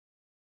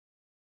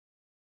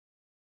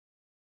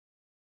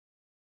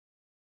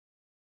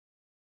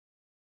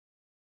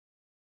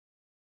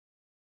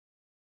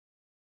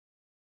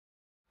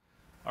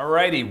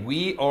Alrighty,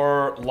 we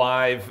are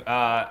live.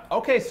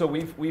 Okay, so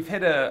we've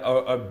hit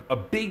a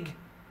big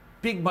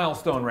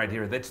milestone right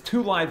here. That's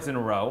 2 lives in a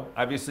row.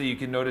 Obviously, you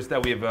can notice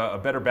that we have a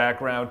better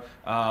background.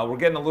 We're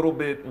getting a little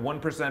bit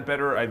 1%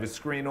 better. I have a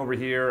screen over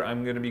here.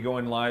 I'm going to be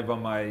going live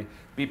on my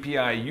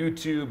BPI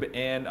YouTube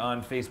and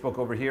on Facebook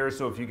over here.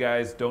 So if you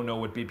guys don't know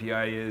what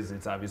BPI is,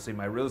 it's obviously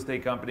my real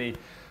estate company.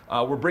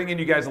 We're bringing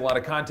you guys a lot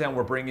of content.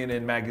 We're bringing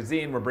in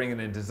magazine, we're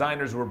bringing in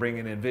designers, we're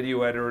bringing in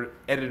video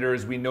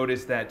editors. We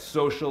noticed that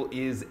social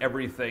is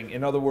everything.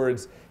 In other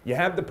words, you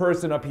have the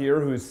person up here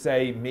who's,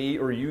 say, me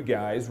or you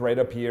guys right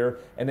up here,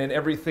 and then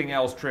everything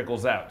else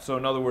trickles out. So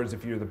in other words,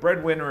 if you're the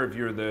breadwinner, if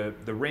you're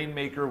the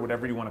rainmaker,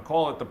 whatever you want to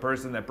call it, the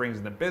person that brings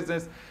in the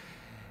business,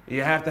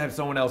 you have to have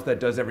someone else that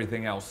does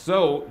everything else.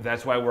 So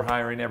that's why we're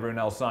hiring everyone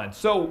else on.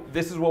 So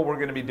this is what we're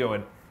going to be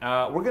doing.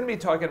 We're going to be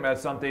talking about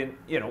something,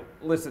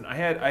 listen, I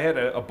had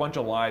a bunch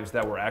of lives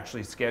that were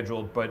actually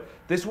scheduled, but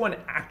this one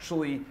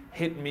actually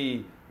hit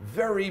me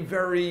very,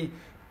 very,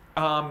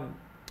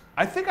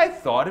 I think I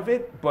thought of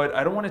it, but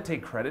I don't want to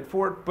take credit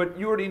for it, but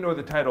you already know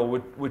the title,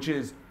 which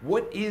is,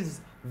 what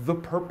is the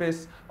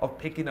purpose of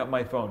picking up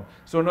my phone?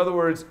 So in other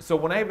words, so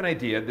when I have an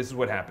idea, this is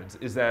what happens,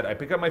 is that I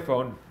pick up my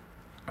phone,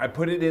 I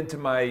put it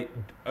into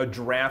a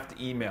draft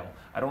email.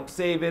 I don't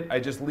save it, I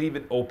just leave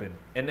it open.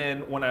 And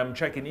then when I'm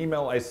checking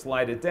email, I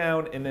slide it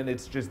down, and then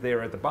it's just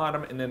there at the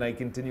bottom, and then I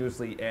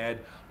continuously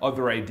add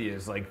other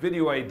ideas, like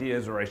video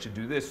ideas, or I should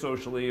do this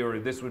socially, or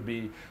this would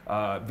be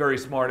very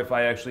smart if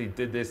I actually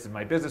did this in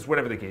my business,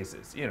 whatever the case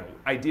is.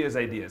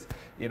 Ideas.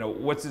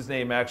 What's his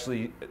name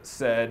actually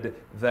said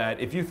that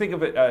if you think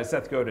of it,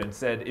 Seth Godin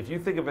said, if you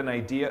think of an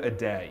idea a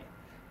day,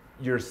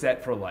 you're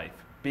set for life.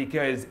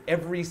 Because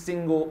every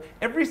single,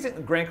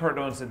 Grant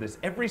Cardone said this,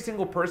 every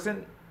single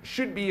person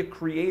should be a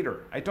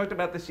creator. I talked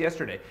about this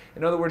yesterday.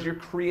 In other words, you're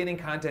creating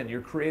content,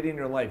 you're creating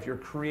your life, you're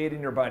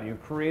creating your body, you're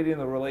creating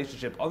the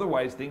relationship.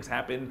 Otherwise, things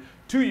happen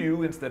to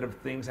you instead of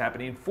things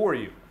happening for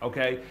you,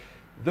 okay?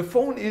 The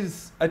phone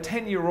is a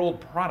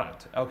 10-year-old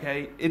product,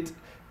 okay? It's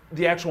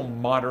the actual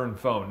modern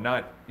phone,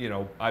 not,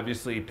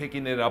 obviously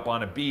picking it up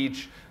on a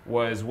beach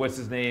was, what's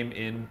his name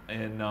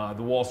in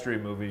the Wall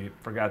Street movie,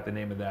 forgot the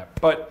name of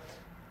that. But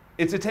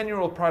it's a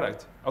 10-year-old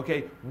product,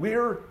 okay? We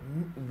are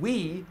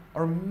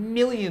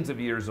millions of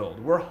years old.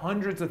 We're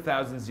hundreds of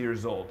thousands of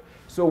years old.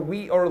 So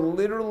we are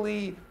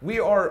literally, we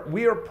are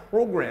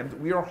programmed,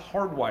 we are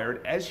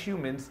hardwired as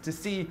humans to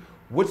see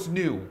what's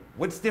new,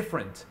 what's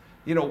different.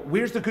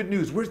 Where's the good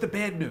news? Where's the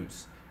bad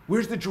news?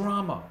 Where's the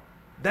drama?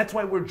 That's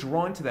why we're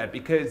drawn to that,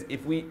 because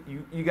if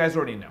you guys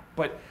already know,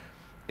 but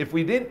if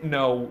we didn't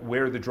know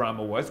where the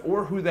drama was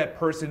or who that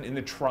person in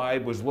the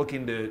tribe was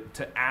looking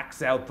to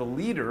axe out the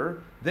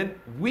leader, then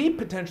we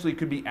potentially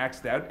could be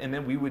axed out and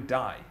then we would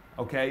die,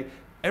 okay?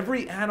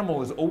 Every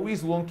animal is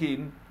always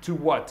looking to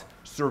what?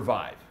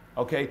 Survive,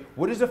 okay?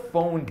 What does a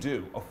phone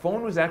do? A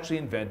phone was actually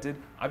invented,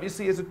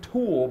 obviously, as a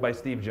tool by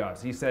Steve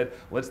Jobs. He said,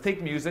 let's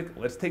take music,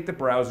 let's take the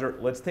browser,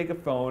 let's take a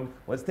phone,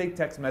 let's take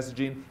text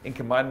messaging and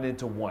combine it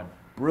into one.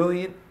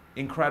 Brilliant,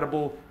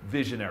 incredible,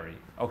 visionary.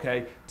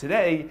 Okay,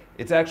 today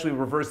it's actually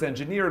reverse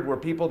engineered, where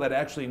people that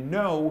actually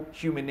know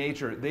human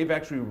nature, they've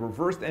actually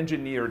reverse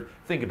engineered.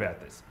 Think about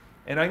this,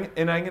 and I'm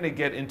going to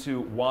get into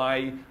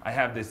why I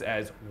have this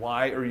as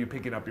why are you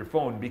picking up your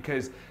phone,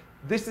 because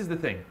this is the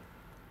thing.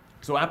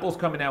 So Apple's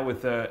coming out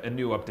with a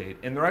new update,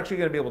 and they're actually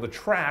going to be able to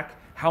track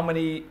how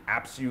many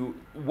apps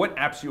what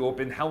apps you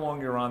open, how long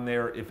you're on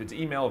there, if it's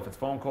email, if it's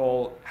phone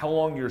call, how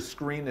long your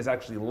screen is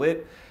actually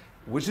lit,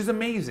 which is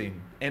amazing.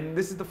 And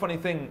this is the funny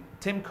thing,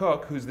 Tim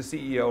Cook, who's the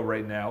CEO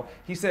right now,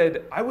 he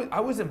said, I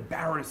was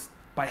embarrassed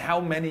by how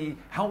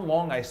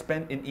long I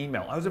spent in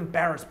email. I was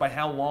embarrassed by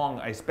how long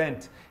I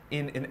spent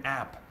in an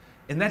app.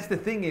 And that's the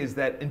thing, is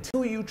that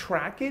until you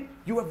track it,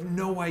 you have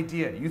no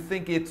idea. You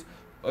think it's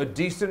a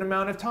decent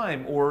amount of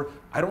time, or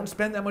I don't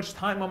spend that much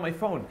time on my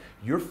phone.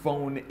 Your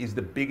phone is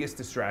the biggest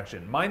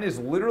distraction. Mine is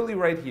literally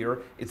right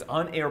here. It's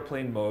on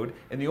airplane mode,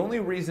 and the only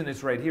reason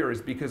it's right here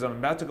is because I'm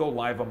about to go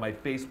live on my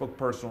Facebook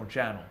personal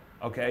channel,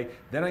 okay?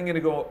 Then I'm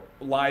gonna go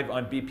live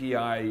on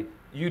BPI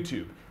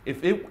YouTube.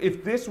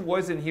 If this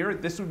wasn't here,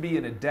 this would be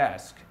in a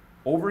desk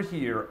over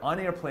here on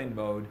airplane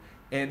mode.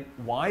 And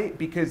why?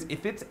 Because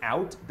if it's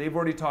out, they've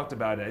already talked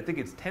about it. I think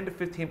it's 10 to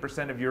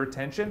 15% of your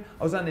attention.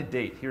 I was on a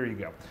date, here you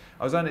go.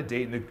 I was on a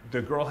date and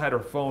the girl had her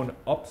phone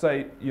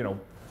upside,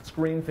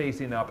 screen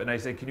facing up, and I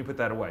said, can you put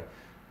that away?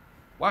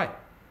 Why?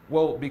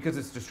 Well, because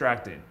it's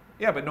distracting.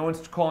 Yeah, but no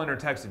one's calling or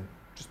texting.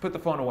 Just put the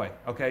phone away,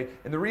 okay?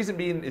 And the reason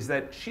being is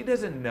that she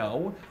doesn't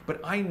know, but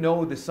I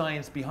know the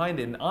science behind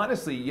it. And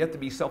honestly, you have to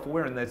be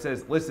self-aware, and that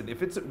says, listen,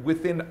 if it's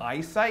within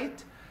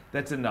eyesight,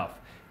 that's enough.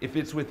 If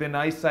it's within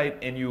eyesight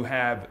and you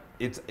have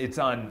it's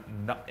on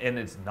and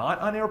it's not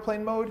on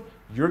airplane mode,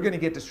 you're going to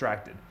get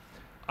distracted.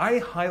 I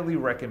highly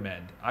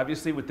recommend,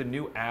 obviously with the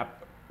new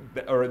app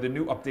or the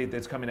new update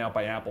that's coming out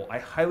by Apple, I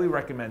highly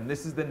recommend,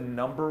 this is the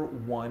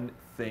 #1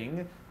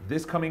 thing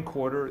this coming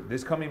quarter,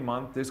 this coming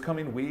month, this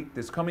coming week,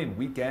 this coming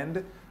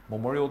weekend,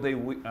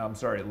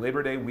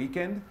 Labor Day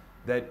weekend,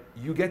 that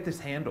you get this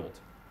handled.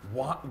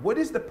 What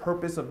is the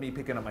purpose of me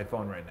picking up my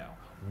phone right now?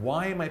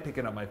 Why am I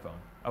picking up my phone?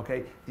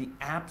 Okay, the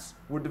apps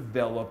were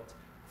developed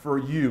for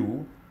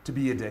you to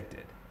be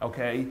addicted.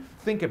 Okay,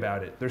 think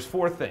about it. There's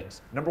 4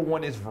 things. Number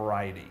 1 is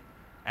variety.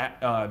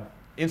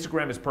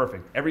 Instagram is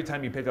perfect. Every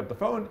time you pick up the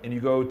phone and you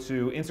go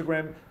to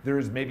Instagram,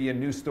 there's maybe a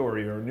new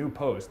story or a new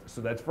post.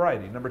 So that's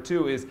variety. Number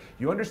 2 is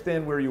you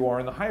understand where you are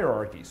in the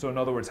hierarchy. So in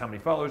other words, how many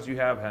followers you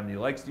have, how many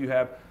likes do you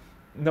have.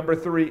 Number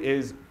 3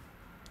 is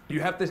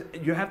you have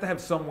to have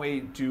some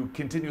way to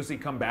continuously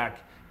come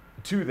back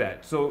to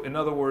that. So in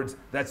other words,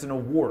 that's an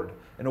award.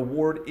 An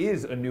award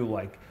is a new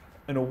like.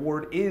 An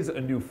award is a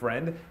new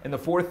friend. And the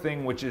 4th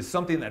thing, which is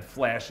something that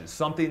flashes,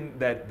 something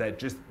that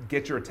just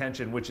gets your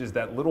attention, which is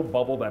that little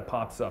bubble that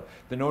pops up,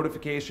 the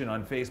notification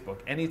on Facebook.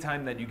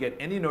 Anytime that you get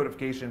any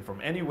notification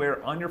from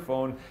anywhere on your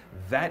phone,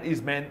 that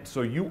is meant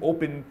so you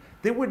open.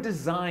 They were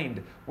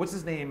designed, what's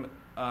his name?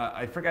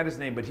 I forgot his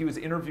name, but he was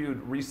interviewed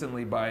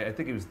recently by, I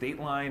think it was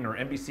Dateline or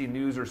NBC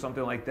News or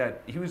something like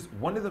that. He was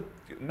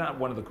not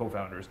one of the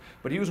co-founders,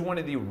 but he was one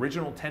of the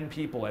original 10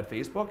 people at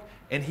Facebook,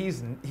 and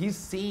he's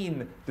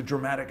seen the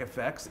dramatic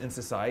effects in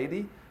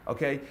society,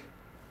 okay,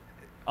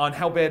 on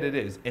how bad it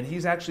is. And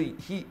he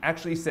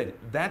actually said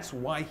that's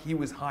why he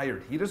was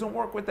hired. He doesn't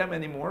work with them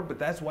anymore, but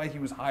that's why he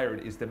was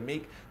hired, is to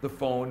make the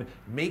phone,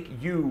 make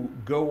you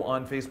go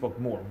on Facebook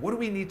more. What do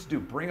we need to do?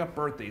 Bring up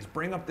birthdays,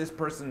 bring up this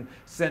person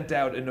sent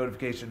out a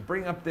notification,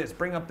 bring up this,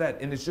 bring up that,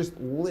 and it's just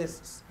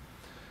lists.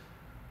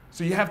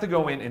 So you have to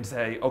go in and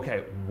say,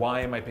 okay,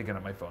 why am I picking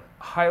up my phone?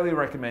 Highly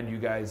recommend you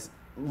guys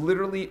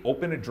literally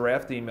open a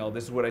draft email.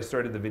 This is what I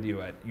started the video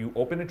at. You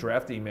open a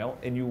draft email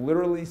and you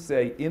literally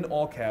say in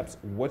all caps,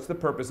 what's the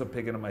purpose of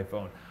picking up my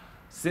phone?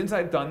 Since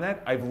I've done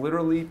that, I've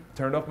literally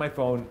turned off my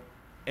phone,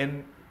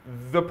 and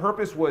the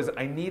purpose was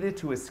I needed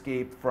to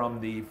escape from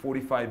the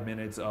 45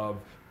 minutes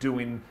of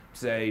doing,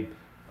 say,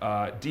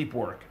 deep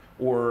work,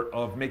 or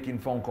of making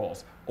phone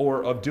calls,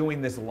 or of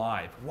doing this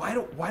live. Why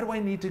do I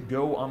need to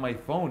go on my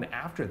phone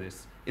after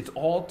this? It's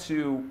all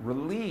to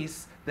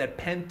release that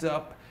pent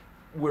up,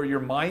 where your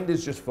mind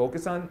is just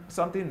focused on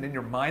something, and then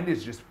your mind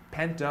is just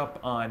pent up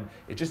on,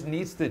 it just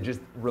needs to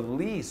just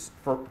release,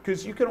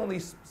 because you can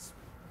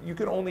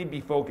only be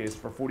focused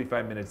for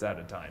 45 minutes at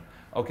a time.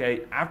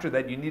 Okay, after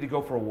that you need to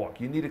go for a walk,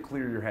 you need to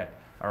clear your head.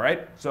 All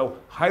right, so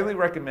highly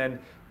recommend.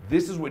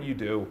 This is what you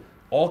do,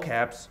 all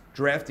caps,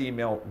 draft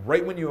email,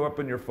 right when you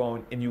open your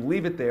phone, and you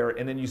leave it there,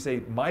 and then you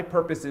say, my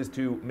purpose is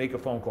to make a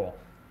phone call,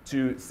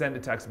 to send a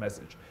text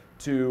message,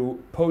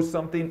 to post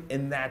something,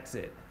 and that's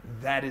it.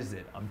 That is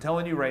it. I'm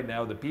telling you right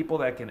now, the people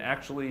that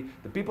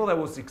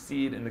will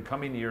succeed in the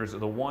coming years are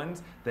the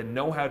ones that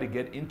know how to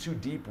get into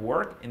deep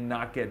work and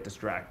not get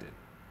distracted.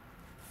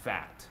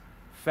 Fact.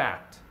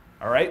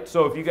 All right,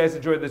 so if you guys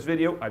enjoyed this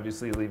video,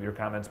 obviously leave your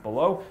comments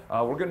below.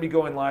 We're going to be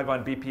going live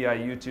on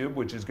BPI YouTube,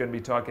 which is going to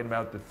be talking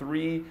about the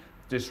 3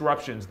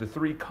 disruptions, the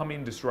 3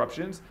 coming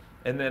disruptions.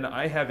 And then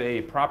I have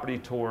a property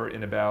tour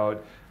in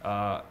about,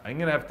 I'm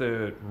going to have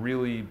to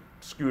really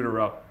scooter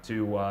up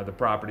to the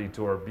property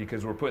tour,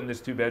 because we're putting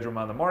this 2-bedroom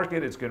on the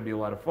market. It's going to be a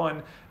lot of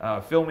fun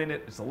filming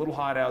it. It's a little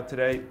hot out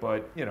today,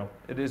 but you know,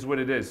 it is what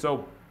it is.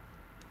 So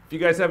if you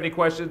guys have any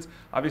questions,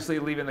 obviously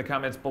leave in the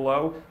comments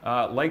below.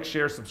 Like,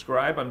 share,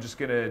 subscribe. I'm just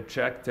going to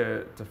check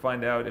to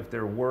find out if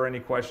there were any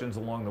questions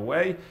along the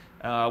way.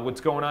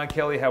 What's going on,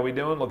 Kelly? How we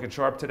doing? Looking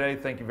sharp today.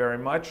 Thank you very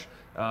much.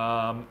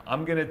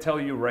 I'm going to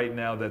tell you right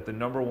now that the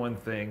number one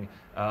thing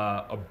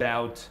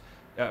about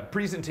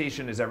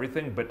presentation is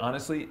everything, but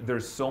honestly,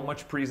 there's so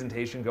much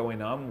presentation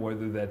going on,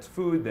 whether that's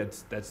food,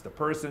 that's the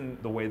person,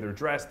 the way they're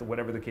dressed,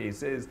 whatever the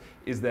case is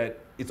that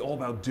it's all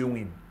about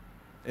doing.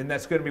 And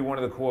that's going to be one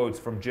of the quotes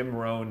from Jim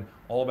Rohn,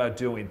 all about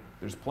doing.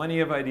 There's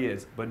plenty of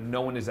ideas, but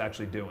no one is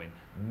actually doing.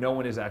 No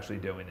one is actually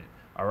doing it.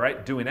 All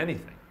right? Doing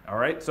anything. All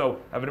right? So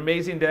have an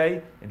amazing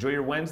day. Enjoy your Wednesday.